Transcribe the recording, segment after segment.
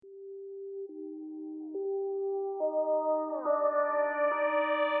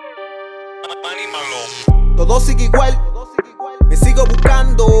Malon. Todo sigue igual, me sigo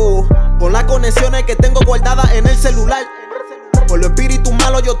buscando con las conexiones que tengo guardadas en el celular. Por los espíritus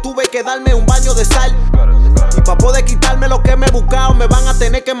malos yo tuve que darme un baño de sal. Y para poder quitarme lo que me he buscado me van a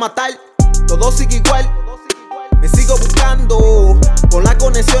tener que matar. Todo sigue igual, me sigo buscando con las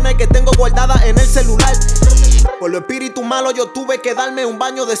conexiones que tengo guardadas en el celular. Por los espíritus malos yo tuve que darme un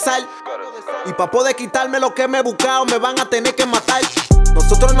baño de sal. Y para poder quitarme lo que me he buscado me van a tener que matar.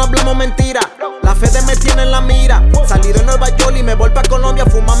 Nosotros no hablamos mentira, la fe de me tiene en la mira. Salir de Nueva York y me voy pa' Colombia,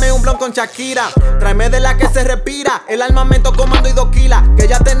 fumame un blunt con Shakira. Tráeme de la que se respira, el armamento comando y 2 kilas. Que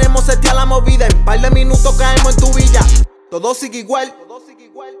ya tenemos seteada la movida, en par de minutos caemos en tu villa. Todo sigue igual,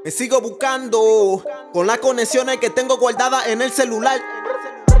 me sigo buscando con las conexiones que tengo guardadas en el celular.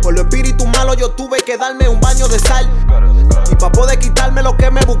 Por los espíritus malos yo tuve que darme un baño de sal. Y para poder quitarme lo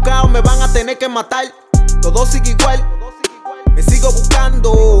que me he buscado me van a tener que matar. Todo sigue igual, me sigo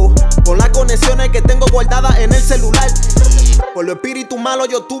buscando con las conexiones que tengo guardadas en el celular. Por los espíritus malos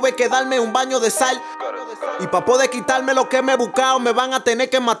yo tuve que darme un baño de sal. Y para poder quitarme lo que me he buscado me van a tener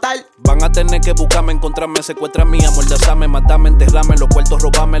que matar. Van a tener que buscarme, encontrarme, secuestrarme, amordazarme, matarme, enterrarme, los cuartos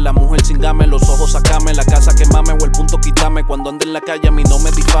robarme, la mujer cingame, los ojos sacarme, la casa quemarme o el punto quitarme. Cuando ande en la calle a mí no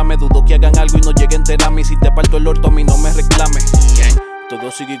me difame, dudo que hagan algo y no llegue a enterarme. Y si te parto el orto a mí no me reclame. Todo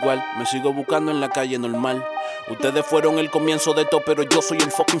sigue igual, me sigo buscando en la calle normal. Ustedes fueron el comienzo de todo, pero yo soy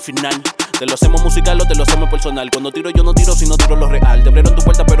el fucking final. Te lo hacemos musical o te lo hacemos personal. Cuando tiro yo no tiro, sino tiro lo real. Te abrieron tu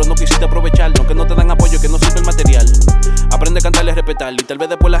puerta pero no quisiste aprovechar. No que no te dan apoyo, que no sirve el material. Aprende a cantar y a respetar, y tal vez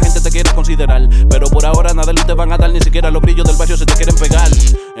después la gente te quiera considerar. Pero por ahora nada le te van a dar, ni siquiera los brillos del barrio se te quieren pegar.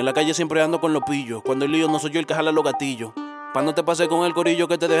 En la calle siempre ando con los pillos. Cuando el lío no soy yo el que jala los gatillos. Pa' no te pase con el corillo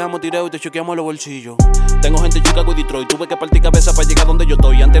que te dejamos tirado y te choqueamos los bolsillos. Tengo gente en Chicago y Detroit, tuve que partir cabeza para llegar donde yo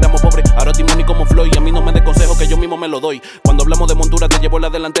estoy. Antes éramos pobres, ahora timón y como Floyd. A mí no me des consejos que yo mismo me lo doy. Cuando hablamos de montura te llevo la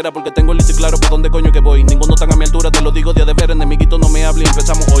delantera porque tengo listo y claro por dónde coño que voy. Ninguno tan a mi altura, te lo digo día de ver. Enemiguito no me hable y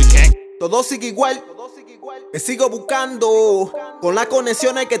empezamos hoy. ¿Qué? Todo sigue igual, me sigo buscando con las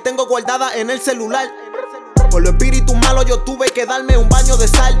conexiones que tengo guardadas en el celular. Por los espíritus malos yo tuve que darme un baño de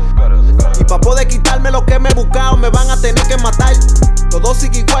sal. Y para poder quitarme lo que me he buscado me van a tener que matar. Todo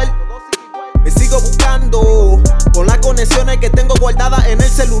sigue igual, me sigo buscando con las conexiones que tengo guardadas en el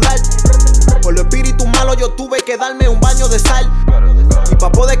celular. Por los espíritus malos yo tuve que darme un baño de sal. Y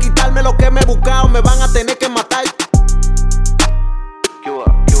para poder quitarme lo que me he buscado me van a tener que matar.